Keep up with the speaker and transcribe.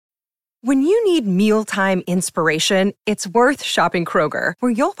When you need mealtime inspiration, it's worth shopping Kroger,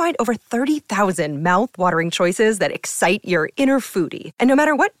 where you'll find over 30,000 mouth-watering choices that excite your inner foodie. And no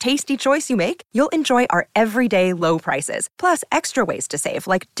matter what tasty choice you make, you'll enjoy our everyday low prices, plus extra ways to save,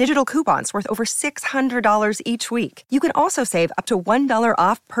 like digital coupons worth over $600 each week. You can also save up to $1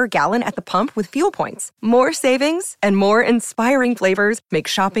 off per gallon at the pump with fuel points. More savings and more inspiring flavors make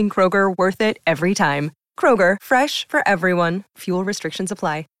shopping Kroger worth it every time. Kroger, fresh for everyone. Fuel restrictions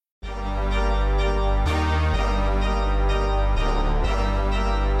apply.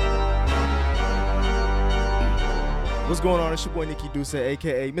 What's going on? It's your boy Nikki Duce,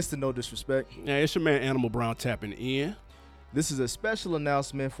 a.k.a. Mr. No Disrespect. Yeah, it's your man Animal Brown tapping in. This is a special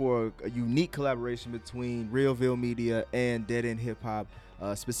announcement for a unique collaboration between Realville Media and Dead End Hip Hop,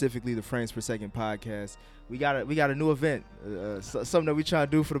 specifically the Frames Per Second podcast. We got a new event, something that we trying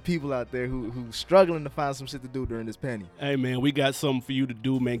to do for the people out there who's struggling to find some shit to do during this pandemic. Hey, man, we got something for you to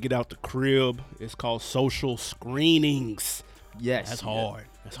do, man. Get out the crib. It's called social screenings. Yes. That's hard.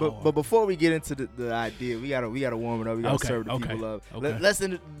 That's but, hard. But before we get into the idea, we gotta warm it up. We gotta serve the people up.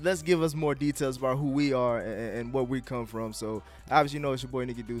 Okay. Let's give us more details about who we are and where we come from. So obviously, you know, it's your boy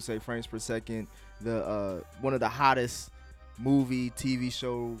Nikki Duce, Frames Per Second, the one of the hottest movie, TV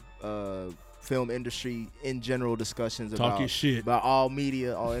show, film industry in general discussions about all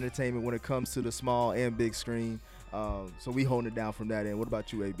media, all entertainment when it comes to the small and big screen. So we holding it down from that end. What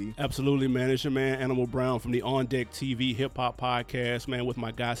about you, AB? Absolutely, man. It's your man Animal Brown from the On Deck TV Hip Hop Podcast, man, with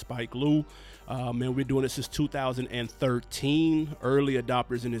my guy Spike Lou. Man, we're doing it since 2013. Early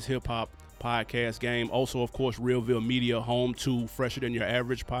adopters in this hip hop podcast game. Also, of course, Realville Media, home to Fresher Than Your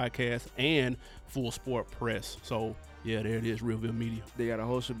Average podcast and Full Sport Press. So yeah, there it is, Realville Media. They got a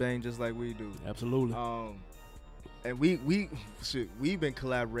whole shebang just like we do. Absolutely. And we've been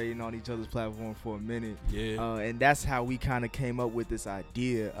collaborating on each other's platform for a minute. Yeah. And that's how we kind of came up with this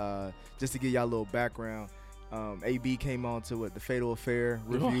idea. Just to give y'all a little background, AB came on to the Fatal Affair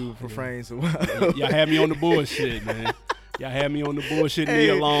review for Frames. Y'all had me on the bullshit, man. Y'all had me on the bullshit in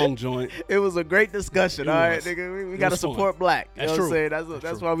the long joint. It was a great discussion, all right, nigga. We got to support black. You know what I'm saying?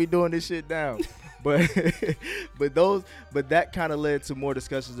 That's why we doing this shit now. But that kind of led to more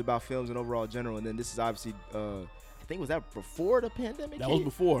discussions about films and overall general. And then this is obviously I think was that before the pandemic That hit? was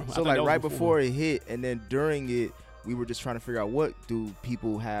before. So like right before it hit, and then during it, we were just trying to figure out what do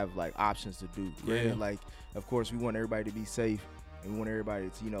people have like options to do. Right? Yeah. Like, of course, we want everybody to be safe, and we want everybody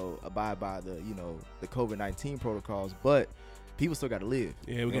to, you know, abide by the, you know, the COVID-19 protocols, but people still got to live.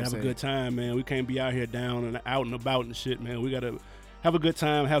 Yeah, we gotta have a good time, man. We can't be out here down and out and about and shit, man. We gotta have a good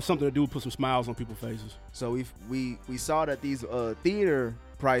time, have something to do, put some smiles on people's faces. So we saw that these theater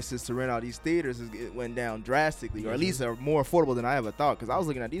prices to rent out these theaters it went down drastically, or at least are more affordable than I ever thought. Because I was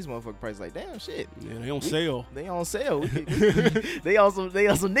looking at these motherfucking prices like, damn shit. Yeah, they on sale. They on sale. they also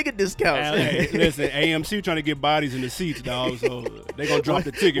nigga discounts. Hey, listen, AMC trying to get bodies in the seats, dog. So they gonna drop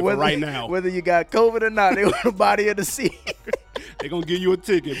the ticket for right now. Whether you got COVID or not, they want a body in the seat. They gonna give you a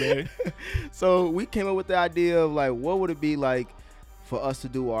ticket, man. So we came up with the idea of like, what would it be like for us to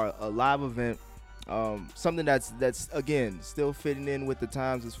do a live event, something that's again still fitting in with the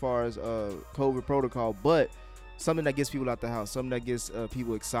times as far as COVID protocol, but something that gets people out the house, something that gets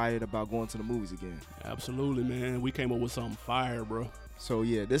people excited about going to the movies again. Absolutely, man. We came up with something fire, bro. So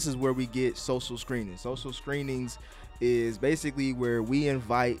yeah, this is where we get social screenings. Social screenings is basically where we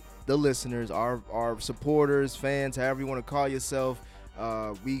invite the listeners, our supporters, fans, however you want to call yourself.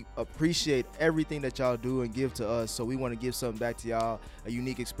 We appreciate everything that y'all do and give to us, so we want to give something back to y'all, a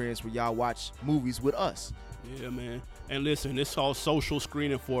unique experience where y'all watch movies with us. Yeah, man. And listen, it's called social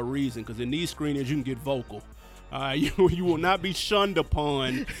screening for a reason, because in these screenings you can get vocal. You will not be shunned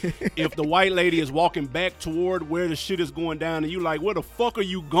upon if the white lady is walking back toward where the shit is going down and you like, where the fuck are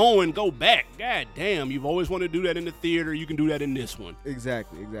you going? Go back. God damn, you've always wanted to do that in the theater. You can do that in this one.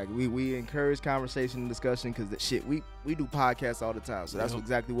 Exactly. We encourage conversation and discussion because we do podcasts all the time. So that's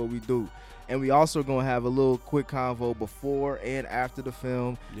exactly what we do. And we also going to have a little quick convo before and after the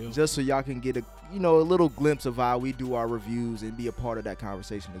film, just so y'all can get a little glimpse of how we do our reviews and be a part of that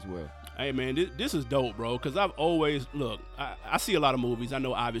conversation as well. Hey, man, this is dope, bro, because I've always, I see a lot of movies. I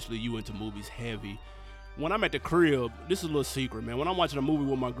know, obviously, you into movies heavy. When I'm at the crib, this is a little secret, man. When I'm watching a movie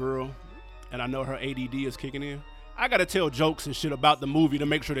with my girl and I know her ADD is kicking in, I got to tell jokes and shit about the movie to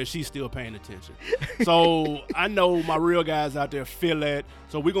make sure that she's still paying attention. So I know my real guys out there feel that.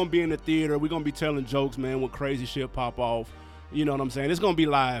 So we're going to be in the theater. We're going to be telling jokes, man, when crazy shit pop off. You know what I'm saying? It's going to be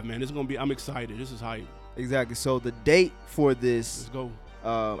live, man. I'm excited. This is hype. Exactly. So the date for this. Let's go.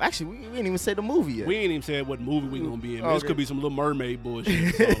 Actually, we didn't even say the movie yet. We ain't even said what movie we gonna be in. Okay. This could be some Little Mermaid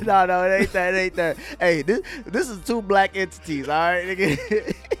bullshit. So. No, it ain't that. Hey, this is two black entities, all right,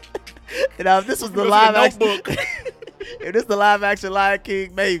 nigga. Now, if this was the Go to live the action, Notebook. if this the live action Lion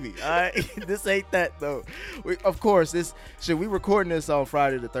King, maybe. All right, this ain't that though. Of course, we recording this on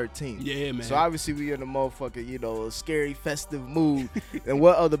Friday the 13th. Yeah, man. So obviously we in the motherfucking, scary festive mood. And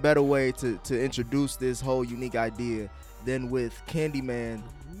what other better way to introduce this whole unique idea than with Candyman,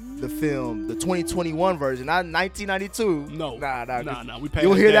 the film, the 2021 version, not 1992. No. Nah. We passed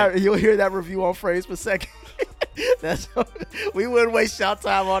You'll hear that. You'll hear that review on Frames Per Second. We wouldn't waste y'all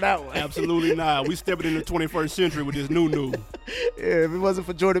time on that one. Absolutely not. We stepping in the 21st century with this new. Yeah, if it wasn't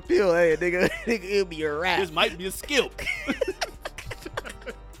for Jordan Peele, hey, nigga, it'd be a wrap. This might be a skip.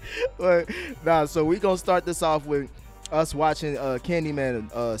 But so we gonna start this off with us watching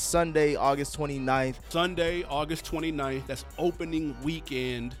Candyman Sunday, August 29th. Sunday, August 29th. That's opening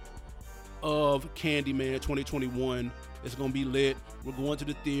weekend of Candyman 2021. It's gonna be lit. We're going to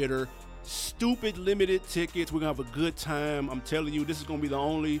the theater. Stupid limited tickets. We're gonna have a good time. I'm telling you, this is gonna be the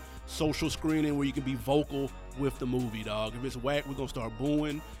only social screening where you can be vocal with the movie, dog. If it's whack, we're gonna start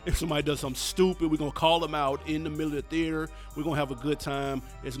booing. If somebody does something stupid, we're gonna call them out in the middle of the theater. We're gonna have a good time.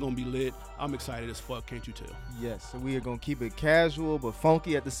 It's gonna be lit. I'm excited as fuck, can't you tell? Yes, so we are gonna keep it casual but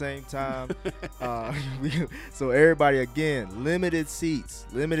funky at the same time. So everybody, again, limited seats.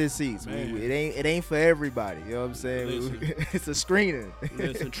 Man. It ain't for everybody. You know what I'm saying? It's a screening.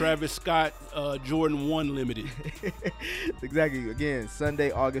 Listen, Travis Scott, Jordan 1 limited. Exactly. Again,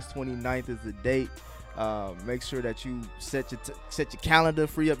 Sunday, August 29th is the date. Make sure that you set your calendar,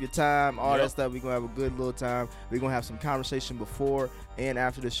 free up your time, all that stuff. We're gonna have a good little time. We're gonna have some conversation before and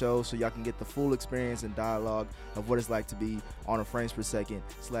after the show, so y'all can get the full experience and dialogue of what it's like to be on a Frames Per Second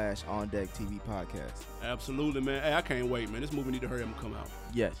 / On Deck TV podcast. Absolutely, man. Hey, I can't wait, man. This movie need to hurry up and come out.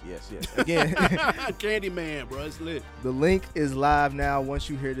 Yes. Again, Candyman, bro, it's lit. the link is live now. Once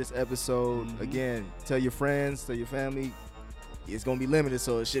you hear this episode, again, tell your friends, tell your family. It's gonna be limited,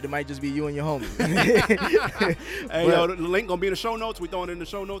 so it might just be you and your homie. Hey, yo, the link gonna be in the show notes. We throwing it in the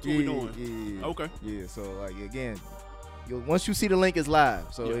show notes. What we doing? Yeah. Okay. Yeah. So again, once you see the link, it's live.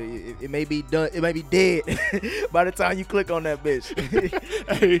 So it may be done. It may be dead by the time you click on that bitch.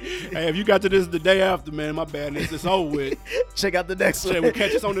 hey, if you got to this the day after, man, my bad. It's over with. Check out the next one. We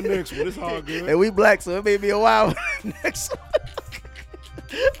catch us on the next one. It's all good. And we black, so it may be a while. Next one.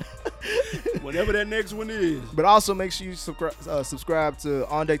 Whatever that next one is. But also make sure you subscribe to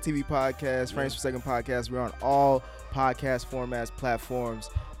On Deck TV Podcast, Frames Per Second Podcast. We're on all podcast formats, platforms,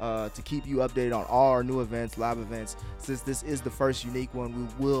 to keep you updated on all our new events, live events. Since this is the first unique one,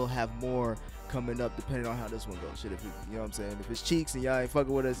 we will have more coming up depending on how this one goes. Shit, you know what I'm saying? If it's cheeks and y'all ain't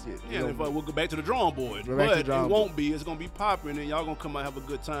fucking with us, we'll go back to the drawing board. But it won't be. It's gonna be popping, and y'all gonna come out and have a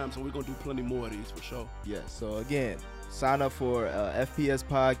good time. So we're gonna do plenty more of these for sure. Yes. So again, sign up for FPS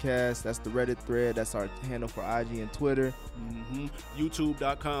Podcast. That's the Reddit thread. That's our handle for IG and Twitter.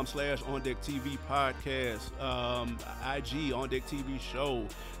 YouTube.com/On Deck TV Podcast. IG On Deck TV Show.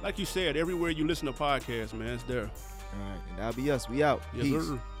 Like you said, everywhere you listen to podcasts, man, it's there. All right, and that'll be us. We out. Yes, Peace.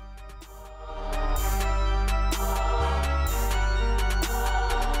 sir.